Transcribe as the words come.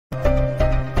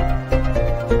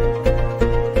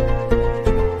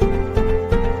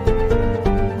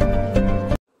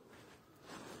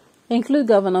Include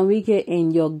Governor Wike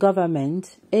in your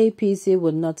government. APC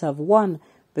would not have won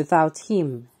without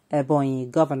him,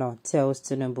 Ebonyi Governor tells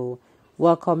Tinubu.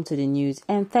 Welcome to the news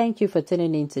and thank you for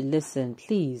tuning in to listen.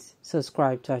 Please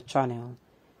subscribe to our channel.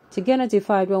 To get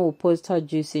notified when we post our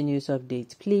juicy news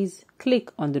updates, please click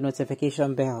on the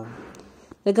notification bell.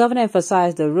 The governor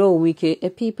emphasized the role Wike, a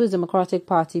People's Democratic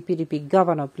Party (PDP)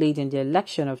 governor, played in the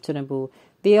election of Tinubu,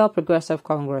 the All Progressive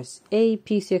Congress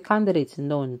APC candidate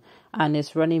known, and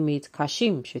his running mate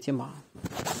Kashim Shettima.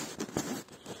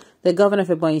 The governor of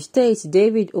Ebonyi State,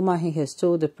 David Umahi, has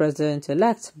told the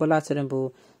president-elect Bola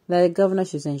Tinubu that the governor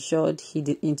should ensure he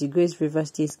integrates Rivers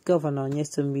State's governor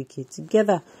Nyesom Wike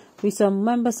together with some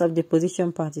members of the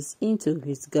opposition parties into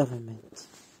his government.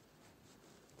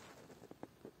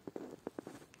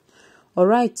 All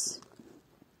right.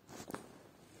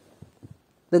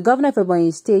 The governor of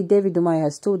Ebonyi State, David Umahi,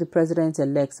 has told the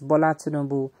president-elect Bola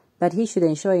Tinubu that he should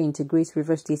ensure he integrates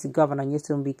Rivers State's governor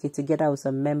Nyesom Wike together with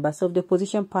some members of the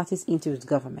opposition parties into his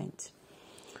government.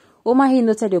 Umahi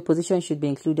noted the opposition should be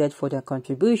included for their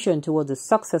contribution towards the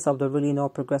success of the ruling All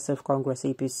Progressive Congress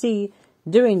APC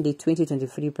during the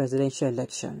 2023 presidential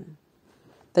election.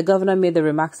 The governor made the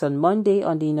remarks on Monday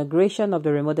on the inauguration of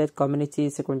the remote community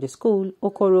secondary school,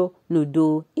 Okoro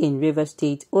Nudo, in Rivers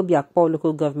State, Obiakpo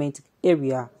local government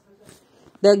area.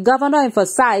 The governor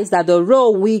emphasized that the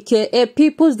role Wike, a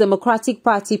People's Democratic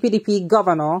Party (PDP)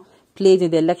 governor, played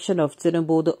in the election of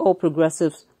Tinubu, the All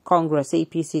Progressive Congress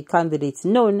APC candidate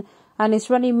known, and his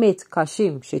running mate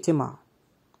Kashim Shettima.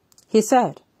 He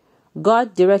said,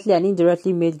 God directly and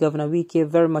indirectly made Governor Wike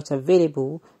very much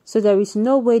available, so there is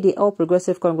no way the All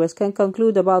Progressive Congress can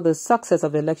conclude about the success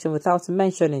of the election without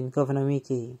mentioning Governor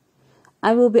Wike.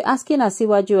 I will be asking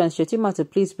Asiwaju and Shettima to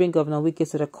please bring Governor Wike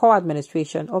to the core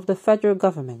administration of the federal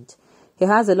government. He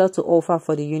has a lot to offer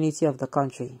for the unity of the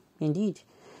country. Indeed.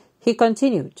 He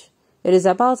continued, it is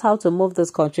about how to move this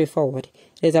country forward.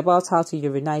 It is about how to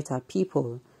unite our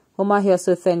people. Umahi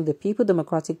also thanked the People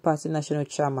Democratic Party National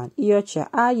Chairman,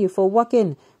 Iyocha Ayu, for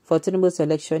working for Tinubu's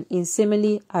election in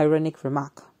seemingly ironic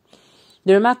remark.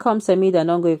 The remark comes amid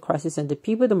an ongoing crisis in the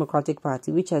People Democratic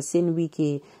Party, which has seen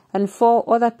Wike and 4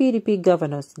 other PDP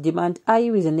governors demand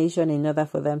Ayu resignation in order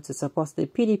for them to support the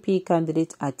PDP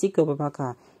candidate Atiku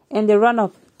Abubakar in the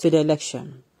run-up to the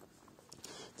election.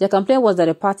 Their complaint was that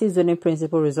the party's zoning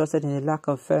principle resulted in a lack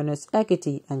of fairness,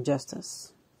 equity, and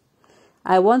justice.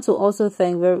 I want to also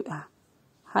thank very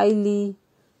highly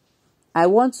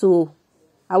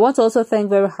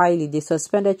the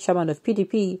suspended chairman of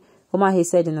PDP, Umahi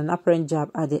said in an apparent jab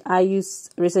at the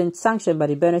IU's recent sanction by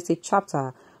the Benue State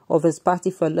chapter of his party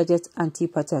for alleged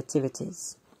anti-party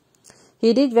activities.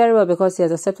 He did very well because he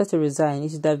has accepted to resign.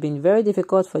 It would have been very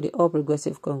difficult for the All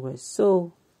Progressive Congress.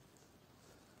 So,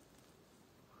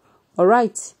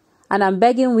 alright. And I'm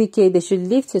begging Wike they should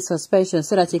lift his suspension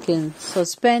so that he can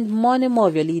suspend many more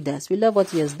of your leaders. We love what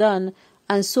he has done,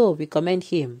 and so we commend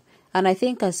him. And I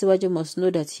think Asiwaju must know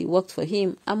that he worked for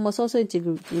him and must also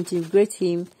integrate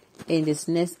him in this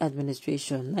next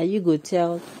administration. Now you go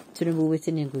tell Tinubu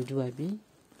waiting in go do abi.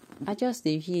 I just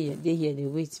they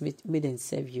wait, made and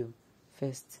serve you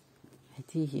first. I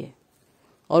did here.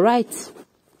 Alright.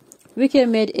 Wike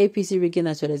made APC rigging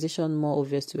naturalization more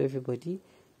obvious to everybody.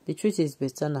 The truth is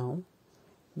better now.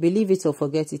 Believe it or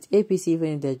forget it. APC, even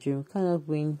in their dream, cannot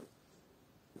win.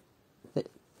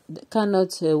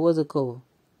 What's it called?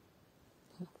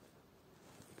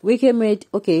 Wike made,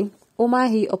 okay,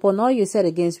 Umahi, upon all you said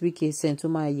against Wike, sent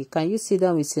Umahi, can you sit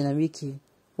down with Senator Wike?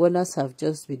 Wonders have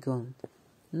just begun.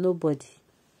 Nobody.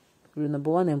 Rule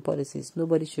number 1 in policies,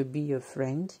 nobody should be your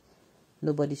friend.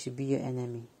 Nobody should be your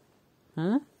enemy.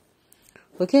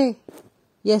 Okay.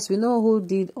 Yes, we know who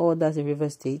did all that in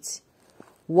Rivers State.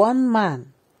 One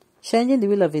man, changing the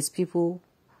will of his people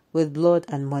with blood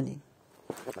and money.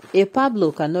 A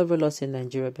Pablo cannot rule us in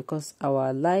Nigeria because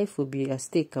our life will be at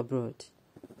stake abroad.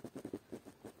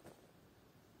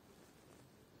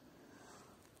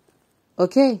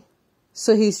 Okay,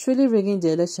 so he's truly rigging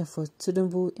the election for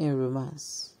Tinubu in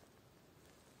romance.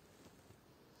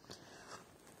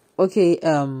 Okay,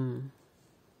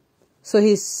 so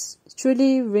he's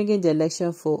truly rigging the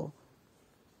election for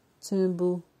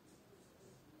Tinubu.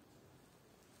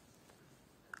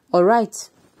 Alright.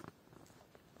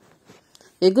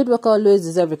 A good worker always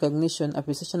deserves recognition,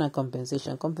 appreciation, and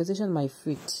compensation. Compensation, my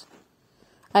feet.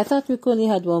 I thought we only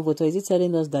had 1 vote, or is it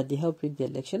telling us that they helped rig the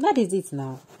election? That is it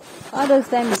now. All those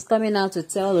time is coming out to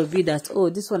tell all of you that, oh,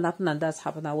 this one happened and that's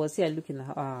happened. I was here looking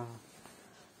at,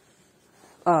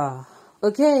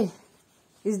 okay.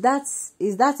 Is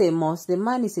that a must? The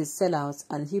man is a sellout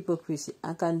and hypocrisy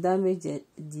and can damage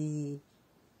the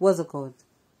what's it called?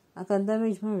 I can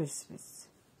damage my respect.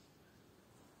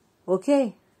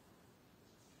 Okay.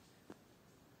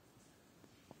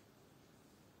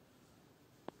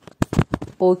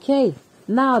 Okay.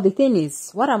 Now the thing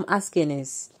is, what I'm asking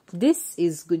is, this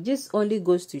is good. This only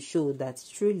goes to show that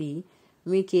truly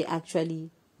Wike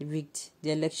actually rigged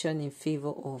the election in favor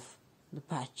of the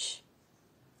patch.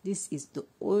 This is the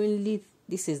only.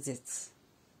 This is it.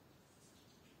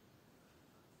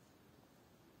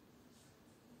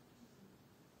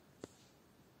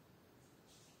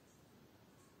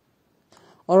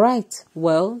 Alright,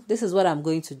 well, this is what I'm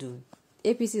going to do.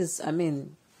 APCs,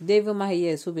 David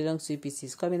Umahi, who belongs to APC,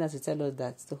 is coming out to tell us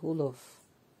that the whole of...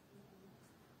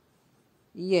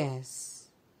 Yes.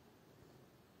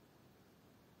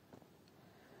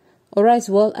 Alright,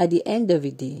 well, at the end of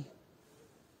the day,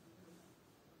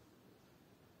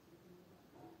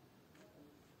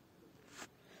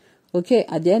 okay,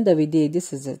 at the end of the day,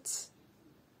 this is it.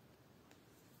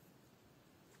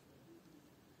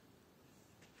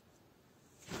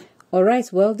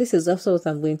 Alright, well, this is also what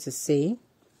I'm going to say.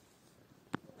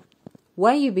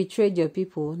 When you betrayed your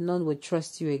people, none would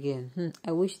trust you again.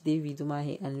 I wish David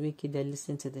Umahi and Wike they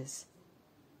listen to this.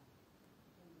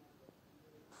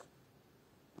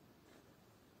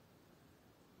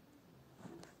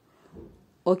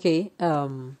 Okay, a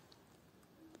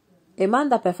man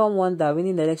that performed wonder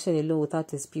winning the election alone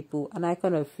without his people, an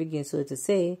icon of freaking, so to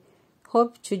say.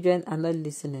 Hope children are not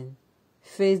listening.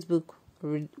 Facebook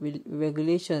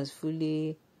regulations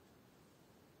fully.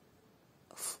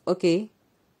 Okay.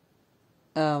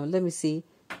 Let me see.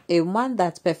 A man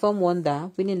that performed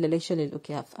wonder winning the election.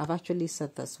 Okay, I've actually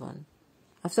said this one.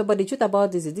 After, but the truth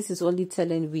about this is only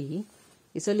telling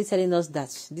it's only telling us that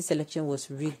this election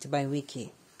was rigged by Wike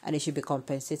and it should be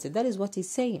compensated. That is what he's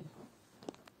saying.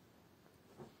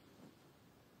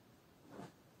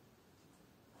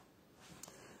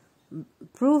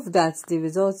 Prove that the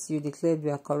results you declared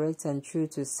were correct and true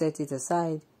to set it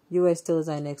aside. US tells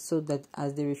INEC so that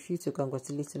as they refuse to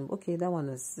congratulate him. Okay, this one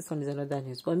is another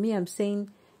news. But me, I'm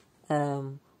saying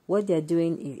what they're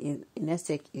doing in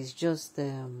ESEC is just,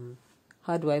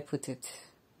 how do I put it?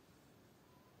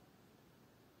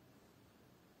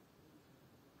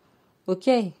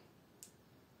 Okay.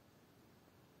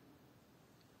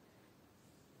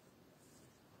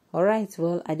 Alright,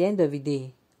 well, at the end of the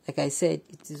day, like I said,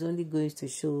 it is only going to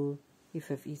show if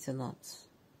I've eaten or not.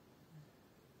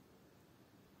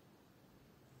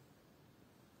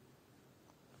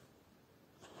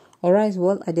 Alright,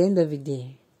 well, at the end of the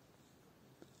day,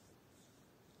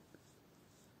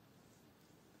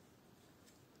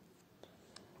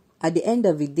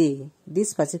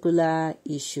 this particular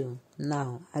issue,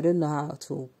 now, I don't know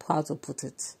how to put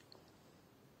it.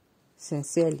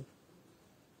 Sincerely.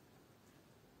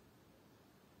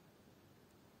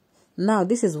 Now,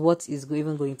 this is what is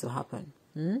even going to happen.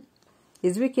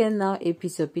 Is Wike now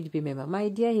APC or PDP member? My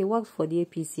dear, he worked for the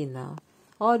APC now.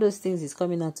 All those things is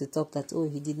coming out to talk that, oh,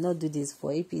 he did not do this for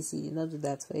APC, he did not do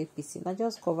that for APC. Now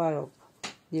just cover up.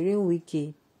 The real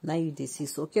Wike, now you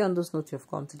desist. Okay, on those notes, you have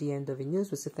come to the end of the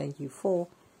news. We say thank you for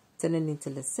turning in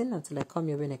to listen. Until I come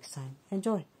your way next time.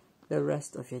 Enjoy the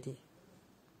rest of your day.